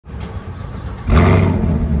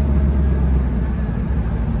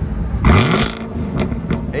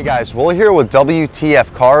Hey guys, Will here with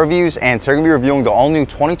W.T.F car reviews, and today we're going to be reviewing the all-new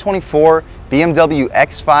 2024 BMW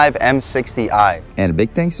X5 M60i. And a big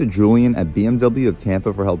thanks to Julian at BMW of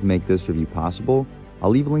Tampa for helping make this review possible. I'll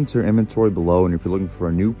leave a link to their inventory below, and if you're looking for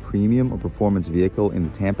a new premium or performance vehicle in the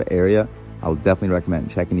Tampa area, I would definitely recommend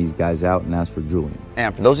checking these guys out and ask for Julian.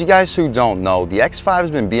 And for those of you guys who don't know, the X5 has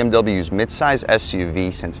been BMW's midsize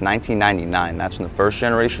SUV since 1999. That's when the first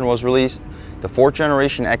generation was released. The fourth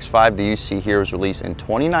generation X5 that you see here was released in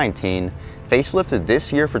 2019, facelifted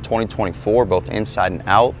this year for 2024, both inside and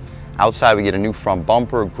out. Outside we get a new front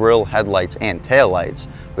bumper, grille, headlights, and taillights.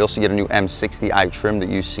 We also get a new M60i trim that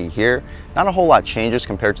you see here. Not a whole lot changes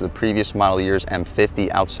compared to the previous model year's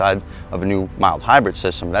M50 outside of a new mild hybrid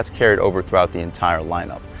system. That's carried over throughout the entire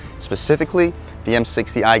lineup. Specifically, the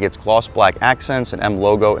M60i gets gloss black accents, an M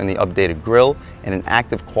logo in the updated grille, and an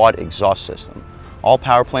active quad exhaust system. All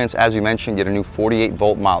power plants, as you mentioned, get a new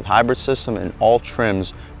 48-volt mild hybrid system, and all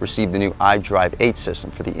trims receive the new DRIVE+FULL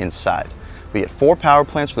system for the inside. We get 4 power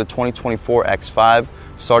plants for the 2024 X5,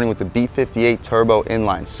 starting with the B58 turbo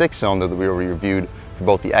inline 6-cylinder that we already reviewed for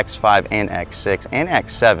both the X5 and X6 and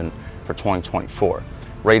X7 for 2024.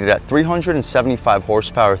 Rated at 375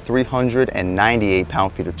 horsepower, 398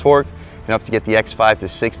 pound-feet of torque, enough to get the X5 to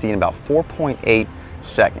 60 in about 4.8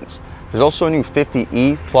 seconds. There's also a new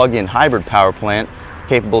 50e plug-in hybrid power plant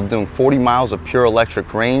capable of doing 40 miles of pure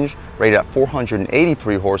electric range. Rated at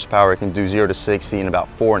 483 horsepower, it can do 0 to 60 in about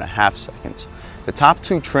 4.5 seconds. The top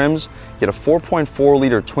 2 trims get a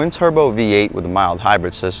 4.4-liter twin-turbo V8 with a mild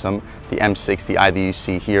hybrid system, the M60i that you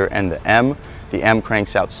see here, and the M. The M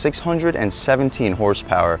cranks out 617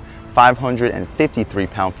 horsepower, 553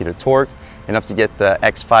 pound-feet of torque, enough to get the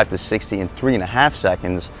X5 to 60 in 3.5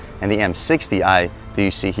 seconds, and the M60i that you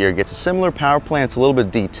see here gets a similar power plant. It's a little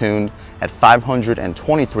bit detuned at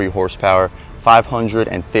 523 horsepower,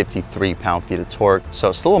 553 pound-feet of torque. So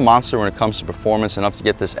it's still a monster when it comes to performance, enough to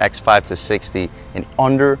get this X5 to 60 in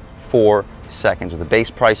under 4 seconds. With a base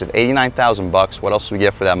price of $89,000, what else do we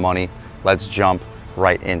get for that money? Let's jump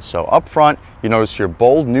right in. So up front, you notice your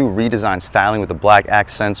bold new redesigned styling with the black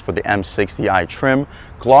accents for the M60i trim,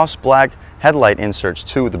 gloss black headlight inserts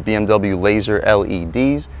too with the BMW laser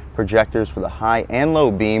LEDs, projectors for the high and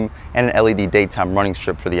low beam, and an LED daytime running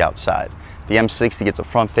strip for the outside. The M60 gets a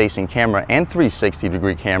front-facing camera and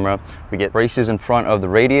 360-degree camera. We get braces in front of the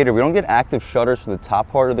radiator. We don't get active shutters for the top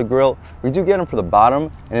part of the grille. We do get them for the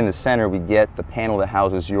bottom, and in the center we get the panel that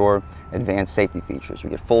houses your advanced safety features. We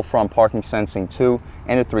get full front parking sensing too,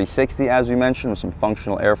 and a 360 as we mentioned, with some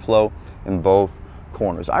functional airflow in both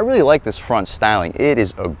corners. I really like this front styling. It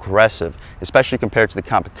is aggressive, especially compared to the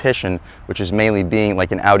competition, which is mainly being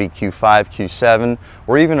like an Audi Q5, Q7,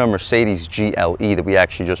 or even a Mercedes GLE that we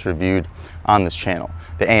actually just reviewed on this channel,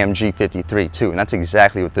 the AMG 53 too, and that's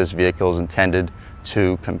exactly what this vehicle is intended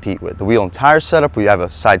to compete with. The wheel and tire setup, we have a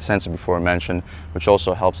side sensor before I mentioned, which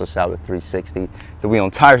also helps us out with 360. The wheel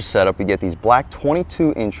and tire setup, we get these black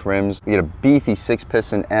 22-inch rims. We get a beefy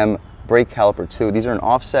 6-piston M brake caliper too. These are an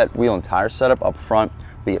offset wheel and tire setup up front.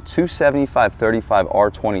 We get 2 75/35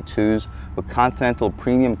 R22s with Continental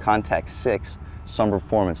Premium Contact 6 Sun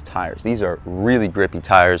Performance tires. These are really grippy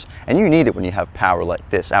tires, and you need it when you have power like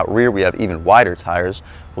this. Out rear, we have even wider tires.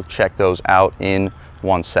 We'll check those out in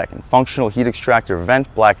 1 second. Functional heat extractor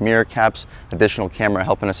vent, black mirror caps, additional camera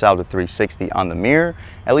helping us out with 360 on the mirror,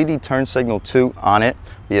 LED turn signal too on it.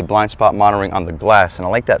 We have blind spot monitoring on the glass, and I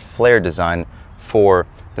like that flare design for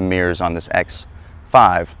the mirrors on this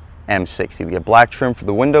X5 M60. We get black trim for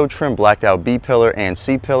the window trim, blacked out B-pillar and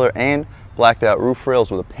C-pillar, and blacked out roof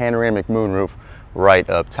rails with a panoramic moonroof right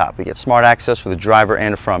up top. We get smart access for the driver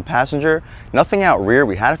and the front passenger. Nothing out rear.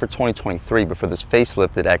 We had it for 2023, but for this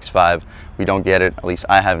facelifted X5, we don't get it. At least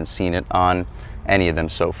I haven't seen it on any of them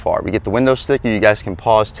so far. We get the window sticker. You guys can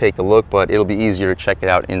pause, take a look, but it'll be easier to check it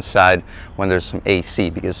out inside when there's some AC,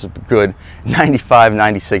 because it's a good 95,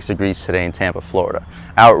 96 degrees today in Tampa, Florida.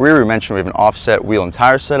 Out rear, we mentioned we have an offset wheel and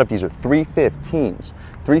tire setup. These are 315s,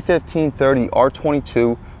 315/30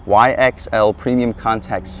 R22 YXL Premium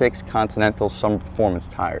Contact 6 Continental Sun Performance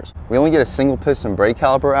tires. We only get a single piston brake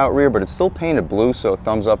caliper out rear, but it's still painted blue, so a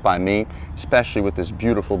thumbs up by me, especially with this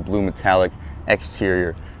beautiful blue metallic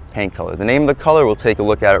exterior paint color. The name of the color, we'll take a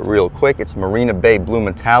look at it real quick. It's Marina Bay Blue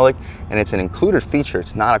Metallic, and it's an included feature.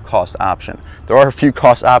 It's not a cost option. There are a few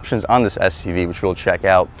cost options on this SUV, which we'll check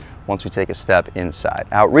out once we take a step inside.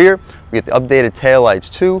 Out rear, we get the updated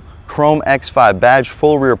taillights too, chrome X5 badge,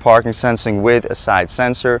 full rear parking sensing with a side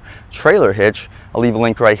sensor, trailer hitch. I'll leave a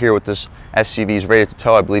link right here with this SUV is rated to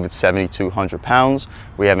tow. I believe it's 7,200 pounds.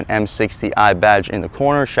 We have an M60i badge in the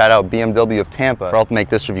corner. Shout out BMW of Tampa for helping make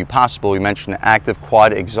this review possible. We mentioned the active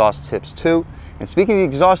quad exhaust tips too, And speaking of the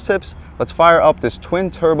exhaust tips, let's fire up this twin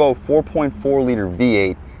turbo 4.4 liter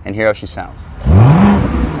V8 and hear how she sounds.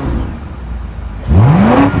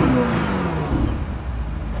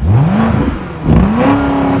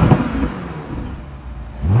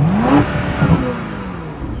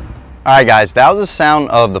 Alright guys, that was the sound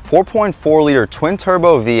of the 4.4 liter twin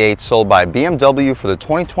turbo V8 sold by BMW for the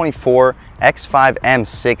 2024 X5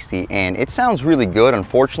 M60, and it sounds really good.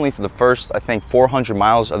 Unfortunately, for the first, I think, 400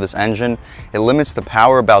 miles of this engine, it limits the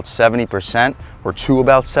power about 70% or to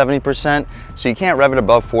about 70%, so you can't rev it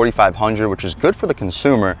above 4,500, which is good for the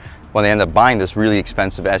consumer when they end up buying this really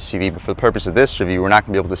expensive SUV. But for the purpose of this review, we're not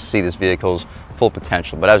going to be able to see this vehicle's full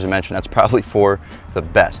potential. But as we mentioned, that's probably for the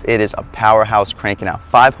best. It is a powerhouse cranking out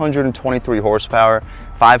 523 horsepower,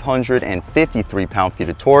 553 pound-feet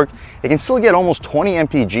of torque. It can still get almost 20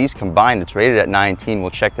 mpgs combined. It's rated at 19. We'll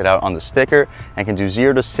check that out on the sticker, and can do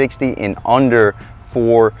 0 to 60 in under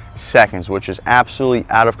 4 seconds, which is absolutely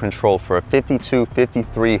out of control for a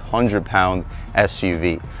 5,300 pound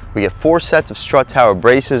SUV. We get 4 sets of strut tower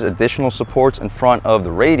braces, additional supports in front of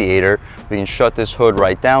the radiator. We can shut this hood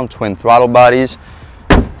right down, twin throttle bodies.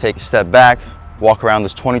 Take a step back, walk around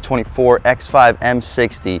this 2024 X5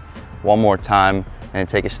 M60 one more time, and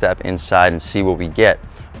take a step inside and see what we get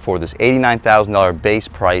for this $89,000 base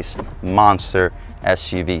price monster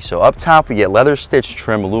SUV. So up top, we get leather stitched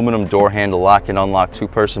trim, aluminum door handle, lock and unlock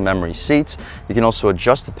 2-person memory seats. You can also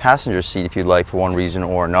adjust the passenger seat if you'd like for one reason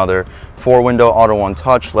or another. 4-window auto one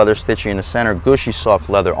touch, leather stitching in the center, gushy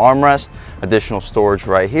soft leather armrest, additional storage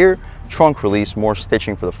right here, trunk release, more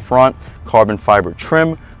stitching for the front, carbon fiber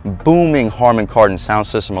trim, booming Harman Kardon sound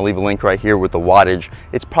system. I'll leave a link right here with the wattage.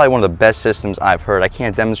 It's probably one of the best systems I've heard. I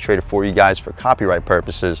can't demonstrate it for you guys for copyright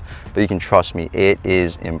purposes, but you can trust me, it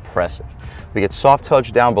is impressive. We get soft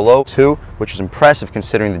touch down below too, which is impressive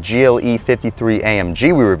considering the GLE 53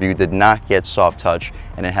 AMG we reviewed did not get soft touch,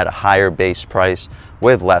 and it had a higher base price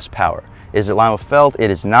with less power. Is it lined with felt?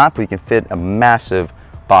 It is not, but you can fit a massive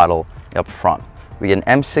bottle up front. We get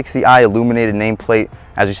an M60i illuminated nameplate.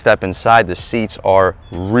 As we step inside, the seats are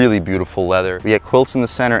really beautiful leather. We get quilts in the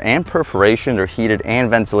center and perforation. They're heated and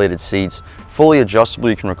ventilated seats. Fully adjustable,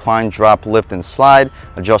 you can recline, drop, lift, and slide.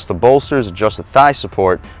 Adjust the bolsters, adjust the thigh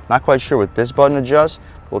support. Not quite sure what this button adjusts.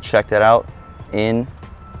 We'll check that out in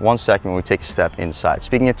 1 second when we take a step inside.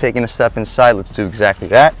 Speaking of taking a step inside, let's do exactly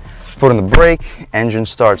that. Foot on the brake, engine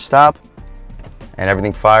start, stop, and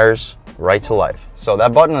everything fires right to life. So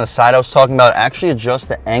that button on the side I was talking about actually adjusts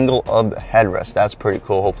the angle of the headrest. That's pretty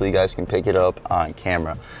cool. Hopefully you guys can pick it up on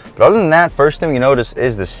camera. But other than that, first thing we notice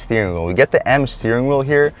is the steering wheel. We get the M steering wheel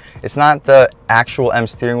here. It's not the actual M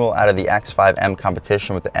steering wheel out of the X5 M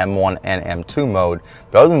competition with the M1 and M2 mode.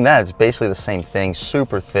 But other than that, it's basically the same thing,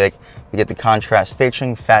 super thick. We get the contrast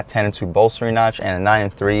stitching, fat 10 and 2 bolstering notch, and a 9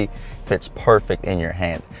 and 3 fits perfect in your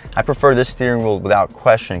hand. I prefer this steering wheel without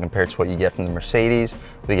question compared to what you get from the Mercedes.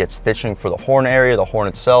 We get stitching for the horn area, the horn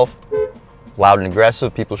itself, loud and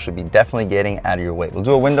aggressive. People should be definitely getting out of your way. We'll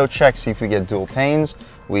do a window check, see if we get dual panes.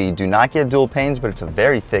 We do not get dual panes, but it's a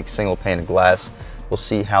very thick single pane of glass. We'll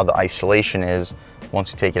see how the isolation is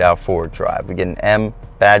once we take it out for a drive. We get an M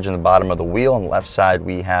badge on the bottom of the wheel. On the left side,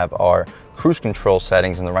 we have our cruise control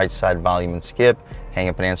settings. On the right side, volume and skip, hang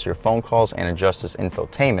up and answer your phone calls, and adjust this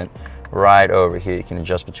infotainment. Right over here, you can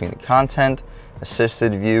adjust between the content,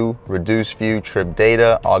 assisted view, reduced view, trip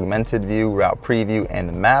data, augmented view, route preview, and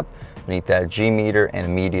the map. Beneath that, G meter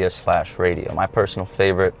and media/radio. My personal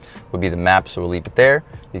favorite would be the map, so we'll leave it there.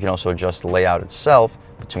 You can also adjust the layout itself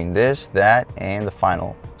between this, that, and the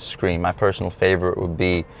final screen. My personal favorite would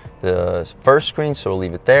be the first screen, so we'll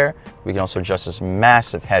leave it there. We can also adjust this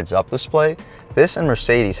massive heads-up display. This and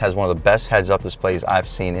Mercedes has one of the best heads-up displays I've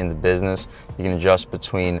seen in the business. You can adjust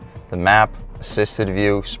between the map, assisted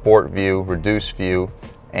view, sport view, reduced view,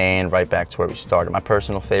 and right back to where we started. My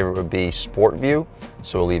personal favorite would be sport view,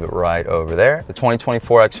 so we'll leave it right over there. The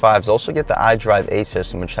 2024 X5s also get the iDrive 8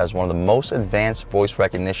 system, which has one of the most advanced voice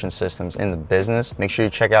recognition systems in the business. Make sure you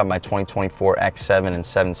check out my 2024 X7 and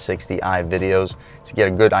 760i videos to get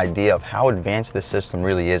a good idea of how advanced this system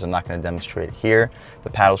really is. I'm not going to demonstrate it here. The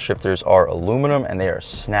paddle shifters are aluminum and they are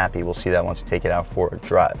snappy. We'll see that once you take it out for a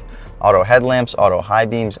drive. Auto headlamps, auto high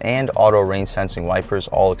beams, and auto rain sensing wipers,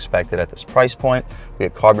 all expected at this price point. We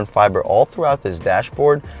get carbon fiber all throughout this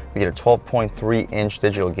dashboard. We get a 12.3-inch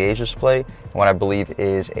digital gauge display, and what I believe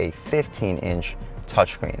is a 15-inch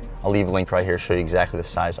touchscreen. I'll leave a link right here to show you exactly the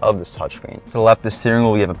size of this touchscreen. To the left of the steering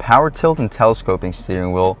wheel, we have a power tilt and telescoping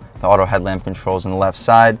steering wheel. The auto headlamp controls on the left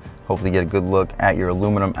side. Hopefully get a good look at your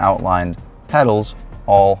aluminum outlined pedals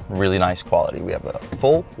all really nice quality. We have a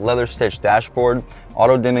full leather stitched dashboard,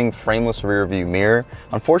 auto dimming frameless rear view mirror.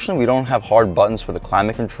 Unfortunately, we don't have hard buttons for the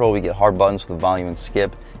climate control. We get hard buttons for the volume and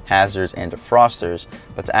skip, hazards, and defrosters,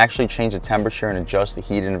 but to actually change the temperature and adjust the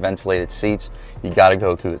heated and ventilated seats, you gotta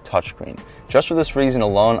go through the touchscreen. Just for this reason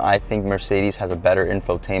alone, I think Mercedes has a better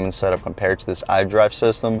infotainment setup compared to this iDrive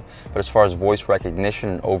system, but as far as voice recognition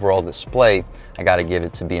and overall display, I gotta give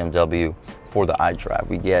it to BMW for the iDrive.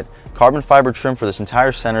 We get carbon fiber trim for this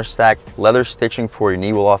entire center stack, leather stitching for your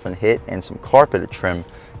knee will often hit, and some carpeted trim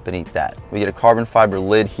beneath that. We get a carbon fiber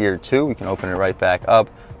lid here too. We can open it right back up.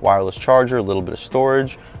 Wireless charger, a little bit of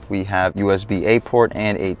storage. We have USB-A port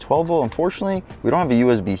and a 12 volt. Unfortunately, we don't have a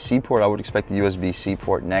USB-C port. I would expect the USB-C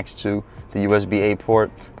port next to the USB-A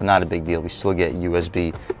port, but not a big deal. We still get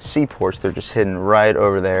USB-C ports. They're just hidden right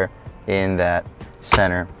over there in that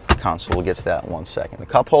center console. We'll get to that in 1 second. The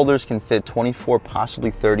cup holders can fit 24,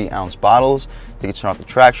 possibly 30-ounce bottles. You can turn off the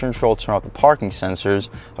traction control, turn off the parking sensors,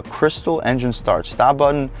 a crystal engine start stop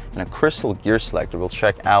button, and a crystal gear selector. We'll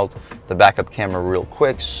check out the backup camera real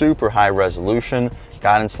quick. Super high resolution,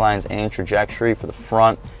 guidance lines and trajectory for the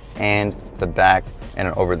front and the back, and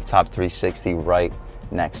an over-the-top 360 right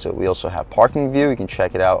next to it. We also have parking view. You can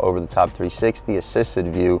check it out over the top 360,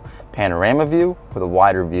 assisted view, panorama view with a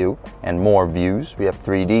wider view and more views. We have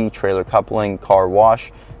 3D, trailer coupling, car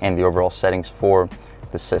wash, and the overall settings for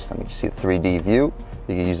the system. You can see the 3D view.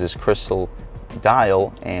 You can use this crystal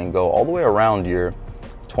dial and go all the way around your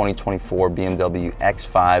 2024 BMW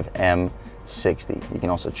X5 M60. You can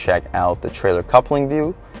also check out the trailer coupling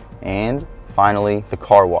view, and finally the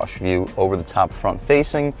car wash view over the top front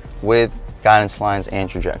facing with guidance lines and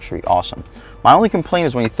trajectory. Awesome. My only complaint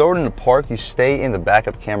is when you throw it in the park, you stay in the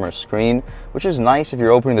backup camera screen, which is nice if you're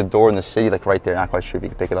opening the door in the city, like right there. Not quite sure if you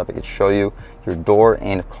can pick it up. It could show you your door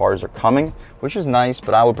and if cars are coming, which is nice,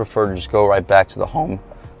 but I would prefer to just go right back to the home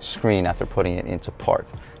screen after putting it into park.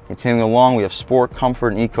 Continuing along, we have Sport, Comfort,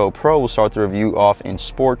 and Eco Pro. We'll start the review off in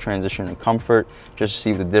Sport, transition, and Comfort, just to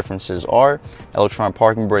see what the differences are. Electronic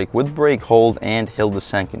parking brake with brake hold and hill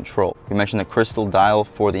descent control. We mentioned the crystal dial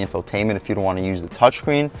for the infotainment if you don't want to use the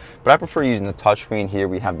touchscreen, but I prefer using the touchscreen. Here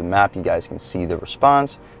we have the map. You guys can see the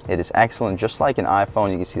response. It is excellent. Just like an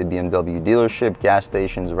iPhone, you can see the BMW dealership, gas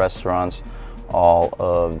stations, restaurants, all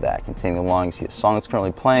of that. Continuing along, you see the song that's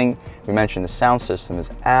currently playing. We mentioned the sound system is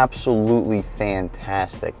absolutely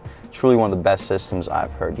fantastic. Truly one of the best systems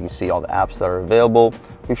I've heard. You can see all the apps that are available.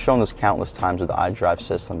 We've shown this countless times with the iDrive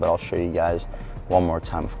system, but I'll show you guys one more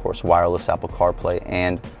time. Of course, wireless Apple CarPlay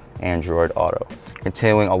and Android Auto.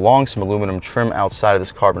 Continuing along, some aluminum trim outside of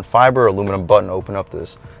this carbon fiber, aluminum button open up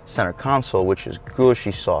this center console, which is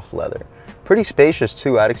gushy soft leather. Pretty spacious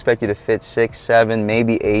too. I'd expect you to fit 6, 7,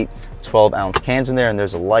 maybe 8, 12-ounce cans in there, and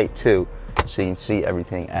there's a light too, so you can see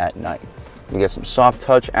everything at night. We get some soft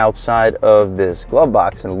touch outside of this glove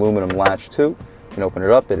box, an aluminum latch too. You can open it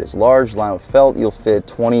up. It is large, lined with felt. You'll fit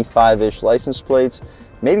 25-ish license plates,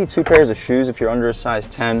 maybe 2 pairs of shoes if you're under a size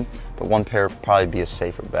 10, but 1 pair would probably be a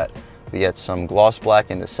safer bet. We get some gloss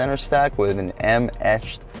black in the center stack with an M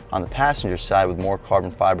etched on the passenger side with more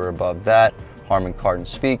carbon fiber above that. Harman Kardon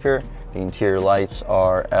speaker. The interior lights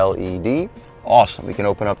are LED. Awesome. We can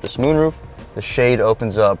open up this moonroof. The shade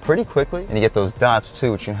opens up pretty quickly, and you get those dots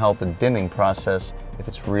too, which can help the dimming process if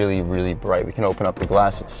it's really, really bright. We can open up the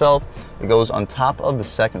glass itself. It goes on top of the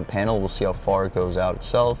second panel. We'll see how far it goes out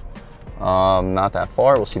itself. Not that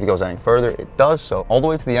far. We'll see if it goes any further. It does so all the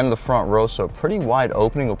way to the end of the front row, so a pretty wide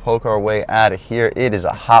opening. We'll poke our way out of here. It is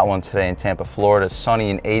a hot one today in Tampa, Florida.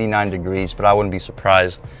 Sunny and 89 degrees, but I wouldn't be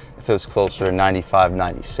surprised if it was closer to 95,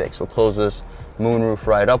 96. We'll close this moonroof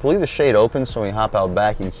right up. We'll leave the shade open so when we hop out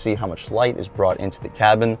back, you can see how much light is brought into the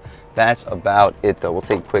cabin. That's about it though. We'll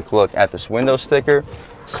take a quick look at this window sticker,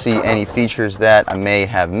 see any features that I may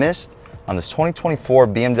have missed on this 2024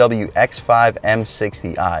 BMW X5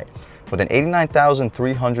 M60i. With an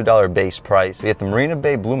 $89,300 base price, we get the Marina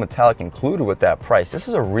Bay Blue Metallic included with that price. This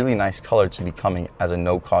is a really nice color to be coming as a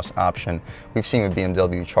no-cost option. We've seen with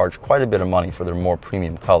BMW charge quite a bit of money for their more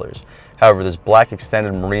premium colors. However, this black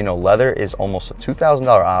extended merino leather is almost a $2,000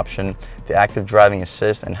 option. The active driving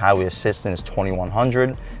assist and highway assistant is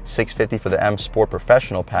 $2,100, $650 for the M Sport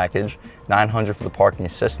Professional package, $900 for the parking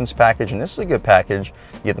assistance package, and this is a good package.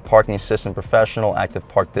 You get the parking assistant professional, active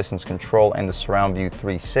park distance control, and the surround view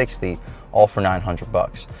 360, all for $900.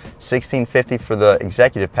 $1,650 for the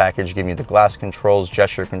executive package, giving you the glass controls,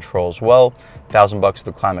 gesture control as well. $1,000 for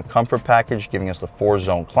the climate comfort package, giving us the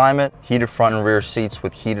 4-zone climate, heated front and rear seats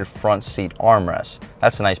with heated front seat armrests.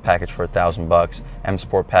 That's a nice package for $1,000. M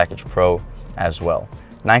Sport Package Pro as well.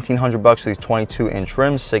 $1,900 for these 22-inch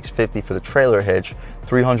rims, $650 for the trailer hitch,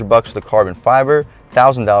 $300 for the carbon fiber,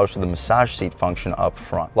 $1,000 for the massage seat function up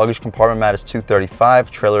front. Luggage compartment mat is $235,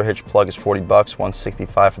 trailer hitch plug is $40,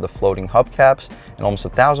 $165 for the floating hubcaps, and almost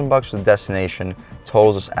 $1,000 for the destination.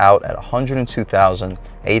 Totals us out at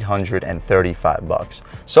 $102,835.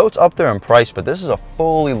 So it's up there in price, but this is a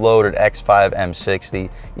fully loaded X5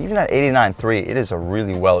 M60. Even at $89,300, it is a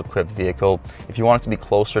really well-equipped vehicle. If you want it to be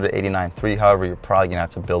closer to $89,300, however, you're probably gonna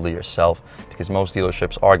have to build it yourself because most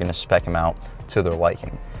dealerships are gonna spec them out to their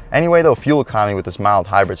liking. Anyway though, fuel economy with this mild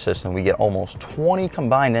hybrid system, we get almost 20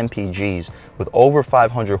 combined MPGs with over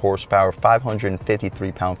 500 horsepower,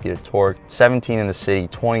 553 pound-feet of torque, 17 in the city,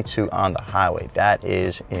 22 on the highway. That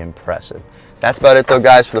is impressive. That's about it though,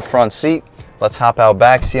 guys, for the front seat. Let's hop out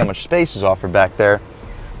back, see how much space is offered back there,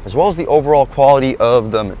 as well as the overall quality of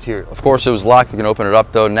the material. Of course, it was locked. We can open it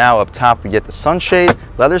up though. Now up top, we get the sunshade,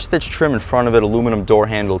 leather stitch trim in front of it, aluminum door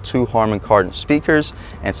handle, 2 Harman Kardon speakers,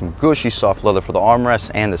 and some gushy soft leather for the armrest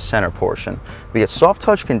and the center portion. We get soft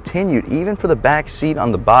touch continued even for the back seat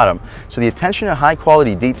on the bottom. So the attention to high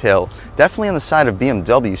quality detail, definitely on the side of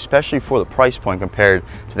BMW, especially for the price point compared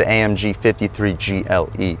to the AMG 53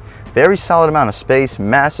 GLE. Very solid amount of space,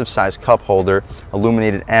 massive size cup holder,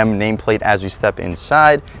 illuminated M nameplate as we step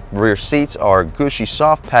inside. Rear seats are gushy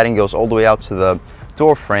soft, padding goes all the way out to the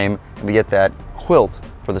door frame, and we get that quilt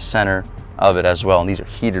for the center of it as well, and these are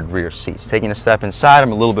heated rear seats. Taking a step inside,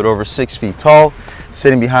 I'm a little bit over 6 feet tall,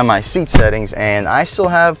 sitting behind my seat settings, and I still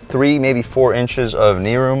have 3, maybe 4 inches of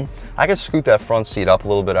knee room. I could scoot that front seat up a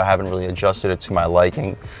little bit. I haven't really adjusted it to my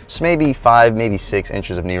liking. Just maybe 5, maybe 6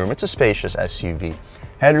 inches of knee room. It's a spacious SUV.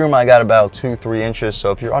 Headroom, I got about 2-3 inches,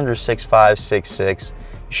 so if you're under 6'5", 6'6", you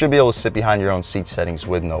should be able to sit behind your own seat settings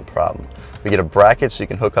with no problem. We get a bracket so you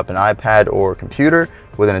can hook up an iPad or a computer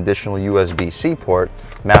with an additional USB-C port,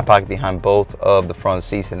 mat pocket behind both of the front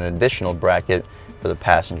seats, and an additional bracket for the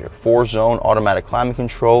passenger. 4-zone automatic climate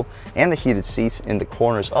control and the heated seats in the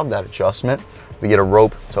corners of that adjustment. We get a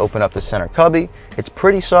rope to open up the center cubby. It's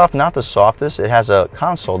pretty soft, not the softest. It has a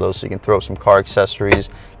console though, so you can throw some car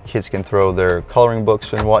accessories. Kids can throw their coloring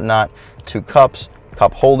books and whatnot. 2 cups,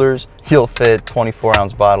 cup holders. You'll fit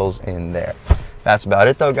 24-ounce bottles in there. That's about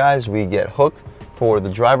it though, guys. We get hook for the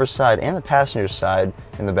driver's side and the passenger side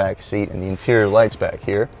in the back seat, and the interior lights back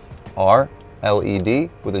here are LED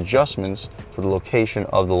with adjustments for the location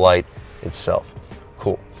of the light itself.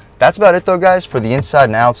 Cool. That's about it though, guys, for the inside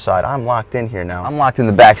and outside. I'm locked in here now. I'm locked in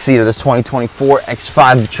the back seat of this 2024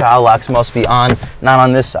 X5. The child locks must be on. Not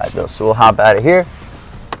on this side though, so we'll hop out of here.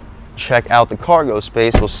 Check out the cargo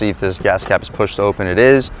space. We'll see if this gas cap is pushed open. It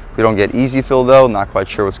is. We don't get easy fill though. Not quite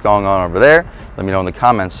sure what's going on over there. Let me know in the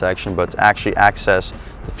comments section. But to actually access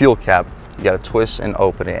the fuel cap, you got to twist and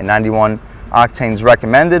open it. And 91 octane is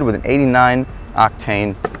recommended with an 89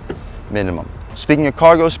 octane minimum. Speaking of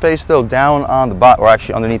cargo space though, down on the bottom, or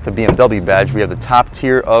actually underneath the BMW badge, we have the top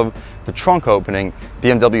tier of the trunk opening.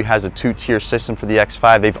 BMW has a 2-tier system for the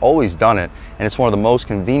X5. They've always done it, and it's one of the most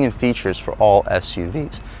convenient features for all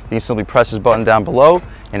SUVs. You can simply press this button down below,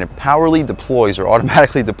 and it powerfully deploys or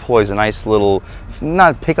automatically deploys a nice little,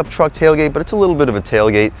 not pickup truck tailgate, but it's a little bit of a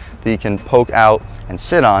tailgate that you can poke out and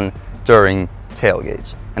sit on during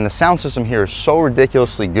tailgates. And the sound system here is so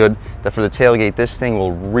ridiculously good that for the tailgate, this thing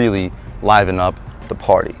will really liven up the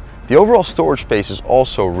party. The overall storage space is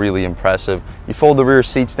also really impressive. You fold the rear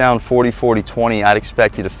seats down 40-40-20, I'd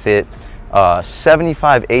expect you to fit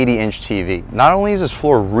 75-80-inch TV. Not only is this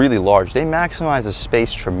floor really large, they maximize the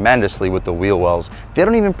space tremendously with the wheel wells. They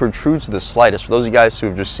don't even protrude to the slightest. For those of you guys who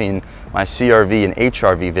have just seen my CRV and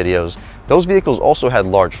HRV videos, those vehicles also had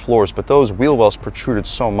large floors, but those wheel wells protruded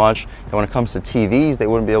so much that when it comes to TVs, they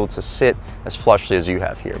wouldn't be able to sit as flushly as you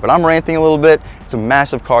have here. But I'm ranting a little bit. It's a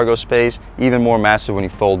massive cargo space, even more massive when you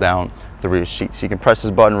fold down the rear seat. So you can press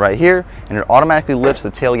this button right here, and it automatically lifts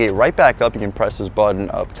the tailgate right back up. You can press this button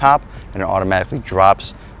up top, and it automatically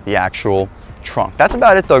drops the actual trunk. That's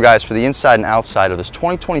about it though, guys, for the inside and outside of this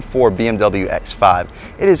 2024 BMW X5.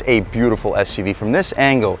 It is a beautiful SUV. From this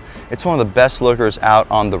angle, it's one of the best lookers out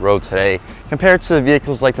on the road today. Compared to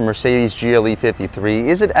vehicles like the Mercedes GLE 53,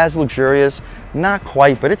 is it as luxurious? Not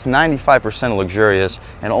quite, but it's 95% luxurious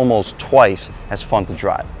and almost twice as fun to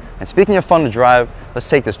drive. And speaking of fun to drive, let's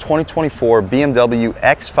take this 2024 BMW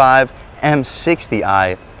X5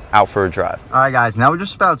 M60i out for a drive. All right, guys, now we're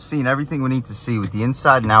just about seeing everything we need to see with the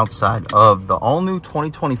inside and outside of the all-new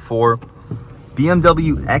 2024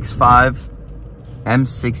 BMW X5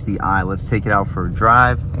 M60i. Let's take it out for a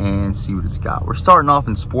drive and see what it's got. We're starting off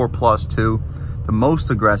in Sport Plus 2, the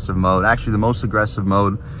most aggressive mode. Actually, the most aggressive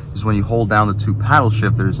mode is when you hold down the 2 paddle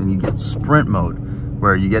shifters and you get sprint mode,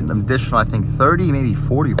 where you get an additional, I think, 30, maybe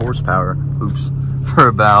 40 horsepower, for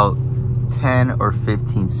about 10 or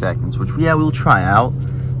 15 seconds, which we'll try out,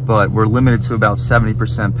 but we're limited to about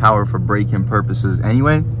 70% power for braking purposes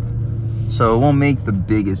anyway, so it won't make the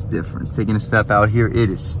biggest difference. Taking a step out here, it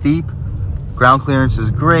is steep. Ground clearance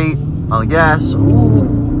is great. On the gas,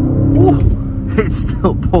 it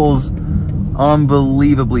still pulls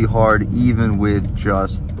unbelievably hard, even with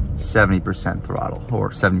just 70% throttle or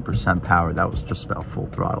 70% power. That was just about full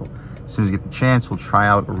throttle. As soon as we get the chance, we'll try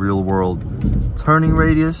out a real world turning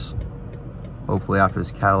radius, hopefully after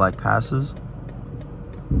this Cadillac passes.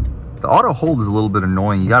 The auto hold is a little bit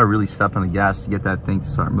annoying. You got to really step on the gas to get that thing to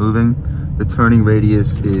start moving. The turning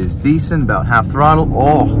radius is decent, about half throttle.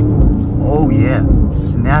 Oh yeah,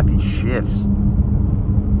 snappy shifts.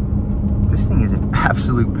 This thing is an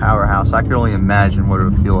absolute powerhouse. I could only imagine what it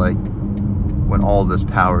would feel like when all this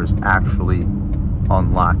power is actually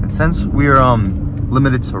unlocked. And since we're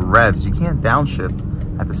limited to revs, you can't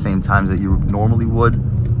downshift at the same times that you normally would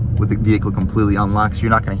with the vehicle completely unlocked. So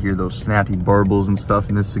you're not going to hear those snappy burbles and stuff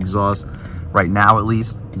in this exhaust. Right now, at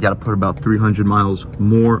least, you got to put about 300 miles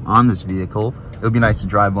more on this vehicle. It would be nice to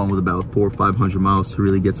drive one with about 400 or 500 miles to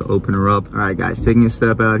really get to open her up. All right, guys, taking a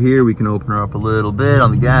step out here, we can open her up a little bit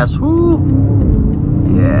on the gas. Woo!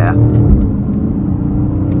 Yeah.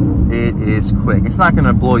 It is quick. It's not going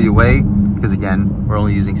to blow you away because, again, we're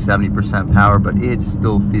only using 70% power, but it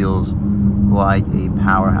still feels like a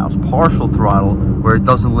powerhouse. Partial throttle, where it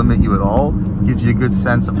doesn't limit you at all, gives you a good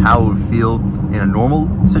sense of how it would feel in a normal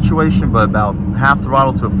situation, but about half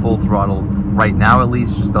throttle to full throttle right now, at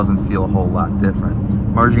least, just doesn't feel a whole lot different.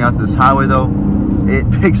 Merging onto this highway though, it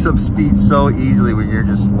picks up speed so easily when you're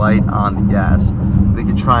just light on the gas. We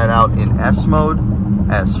can try it out in S mode,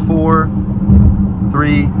 S4,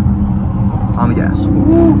 3, on the gas.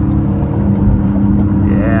 Woo!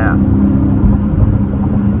 Yeah.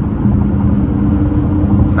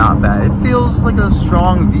 Not bad. It feels like a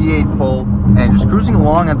strong V8 pull, and just cruising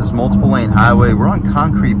along at this multiple lane highway, we're on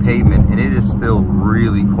concrete pavement and it is still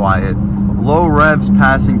really quiet. Low revs,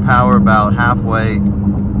 passing power about halfway.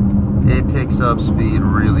 It picks up speed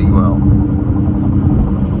really well.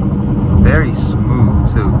 Very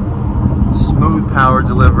smooth too. Smooth power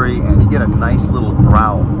delivery, and you get a nice little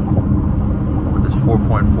growl with this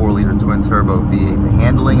 4.4 liter twin turbo V8. The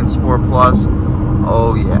handling in Sport Plus,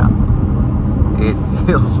 oh yeah. It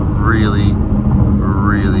feels really,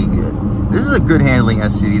 really good. This is a good handling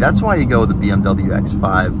SUV. That's why you go with the BMW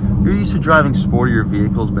X5. You're used to driving sportier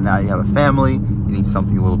vehicles, but now you have a family. You need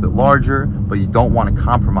something a little bit larger, but you don't want to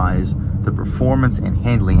compromise the performance and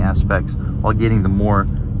handling aspects while getting the more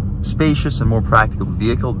spacious and more practical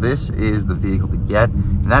vehicle. This is the vehicle to get,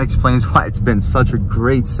 and that explains why it's been such a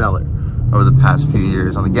great seller over the past few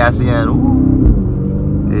years. On the gas again,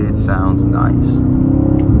 ooh, it sounds nice.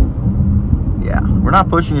 Yeah, we're not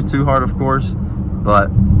pushing it too hard, of course,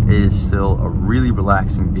 but it is still a really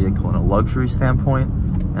relaxing vehicle in a luxury standpoint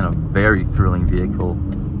and a very thrilling vehicle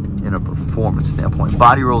in a performance standpoint.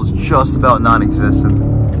 Body roll is just about non-existent.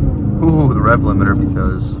 Ooh, the rev limiter,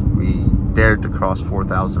 because we dared to cross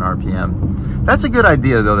 4,000 RPM. That's a good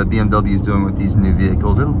idea, though, that BMW is doing with these new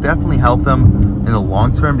vehicles. It'll definitely help them in the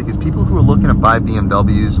long term, because people who are looking to buy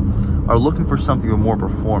BMWs are looking for something with more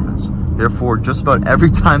performance. Therefore, just about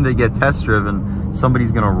every time they get test driven,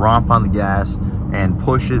 somebody's going to romp on the gas and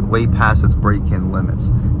push it way past its break-in limits.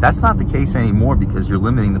 That's not the case anymore, because you're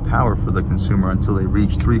limiting the power for the consumer until they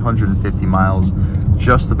reach 350 miles,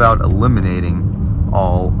 just about eliminating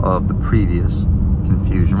all of the previous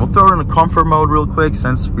confusion. We'll throw it in a comfort mode real quick.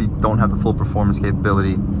 Since we don't have the full performance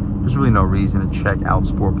capability, there's really no reason to check out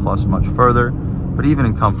Sport Plus much further. But even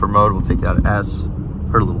in comfort mode, we'll take it out of S.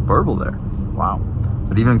 Heard a little burble there. Wow.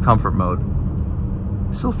 But even in comfort mode,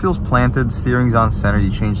 it still feels planted. The steering's on center.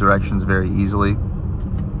 You change directions very easily.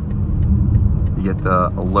 You get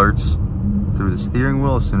the alerts through the steering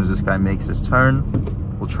wheel as soon as this guy makes his turn.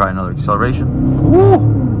 We'll try another acceleration.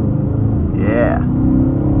 Woo! Yeah.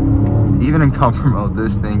 Even in comfort mode,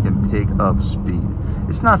 this thing can pick up speed.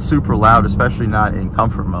 It's not super loud, especially not in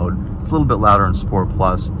comfort mode. It's a little bit louder in Sport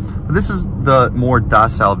Plus. But this is the more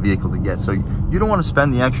docile vehicle to get. So you don't want to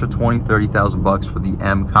spend the extra 20,000, 30,000 bucks for the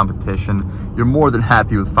M competition. You're more than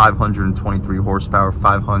happy with 523 horsepower,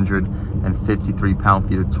 553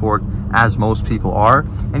 pound-feet of torque, as most people are.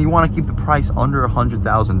 And you want to keep the price under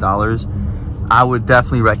 $100,000. I would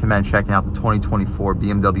definitely recommend checking out the 2024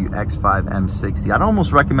 BMW X5 M60. I'd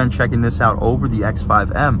almost recommend checking this out over the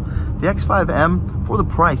X5M. The X5M, for the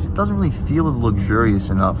price, it doesn't really feel as luxurious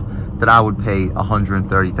enough that I would pay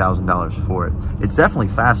 $130,000 for it. It's definitely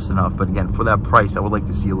fast enough, but again, for that price, I would like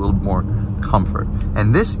to see a little more comfort.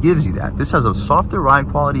 And this gives you that. This has a softer ride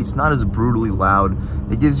quality. It's not as brutally loud.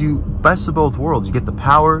 It gives you best of both worlds. You get the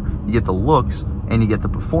power, you get the looks, and you get the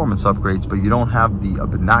performance upgrades, but you don't have the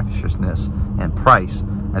obnoxiousness and price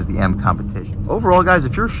as the M competition. Overall, guys,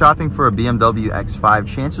 if you're shopping for a BMW X5,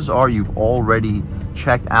 chances are you've already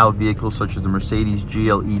checked out vehicles such as the Mercedes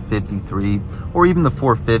GLE 53 or even the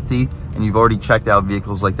 450, and you've already checked out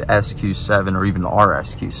vehicles like the SQ7 or even the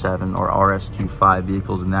RSQ7 or RSQ5,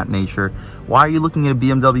 vehicles in that nature. Why are you looking at a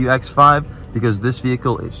BMW X5? Because this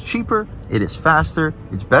vehicle is cheaper, it is faster,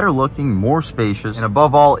 it's better looking, more spacious, and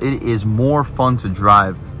above all, it is more fun to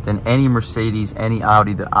drive than any Mercedes, any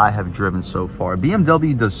Audi that I have driven so far.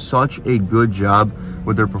 BMW does such a good job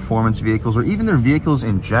with their performance vehicles, or even their vehicles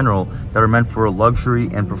in general, that are meant for a luxury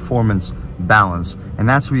and performance balance. And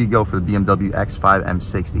that's where you go for the BMW X5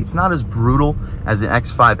 M60. It's not as brutal as an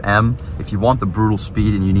X5M. If you want the brutal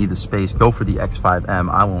speed and you need the space, go for the X5M.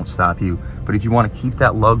 I won't stop you. But if you want to keep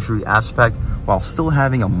that luxury aspect while still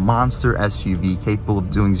having a monster SUV capable of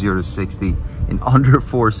doing 0 to 60 in under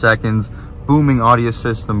 4 seconds, booming audio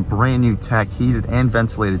system, brand new tech, heated and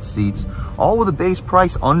ventilated seats, all with a base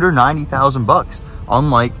price under 90,000 bucks.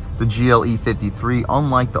 Unlike the GLE 53,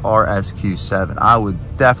 unlike the RSQ7, I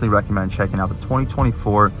would definitely recommend checking out the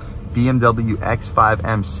 2024 BMW X5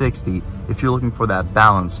 M60 if you're looking for that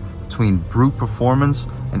balance between brute performance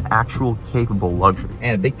and actual capable luxury.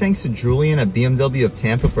 And a big thanks to Julian at BMW of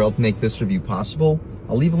Tampa for helping make this review possible.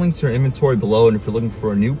 I'll leave a link to her inventory below, and if you're looking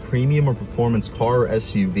for a new premium or performance car or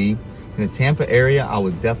SUV in the Tampa area, I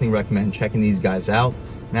would definitely recommend checking these guys out.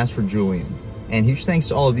 And as for Julian, and huge thanks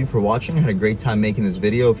to all of you for watching. I had a great time making this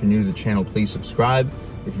video. If you're new to the channel, please subscribe.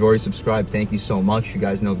 If you've already subscribed, thank you so much. You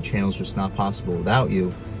guys know the channel's just not possible without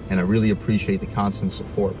you, and I really appreciate the constant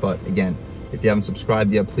support. But again, if you haven't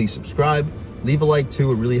subscribed yet, please subscribe. Leave a like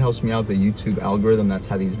too, it really helps me out with the YouTube algorithm. That's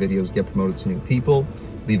how these videos get promoted to new people.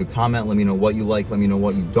 Leave a comment, let me know what you like, let me know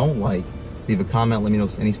what you don't like. Leave a comment, let me know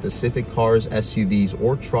any specific cars, SUVs,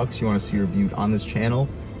 or trucks you want to see reviewed on this channel,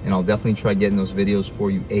 and I'll definitely try getting those videos for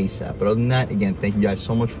you ASAP. But other than that, again, thank you guys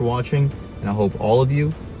so much for watching, and I hope all of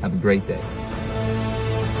you have a great day.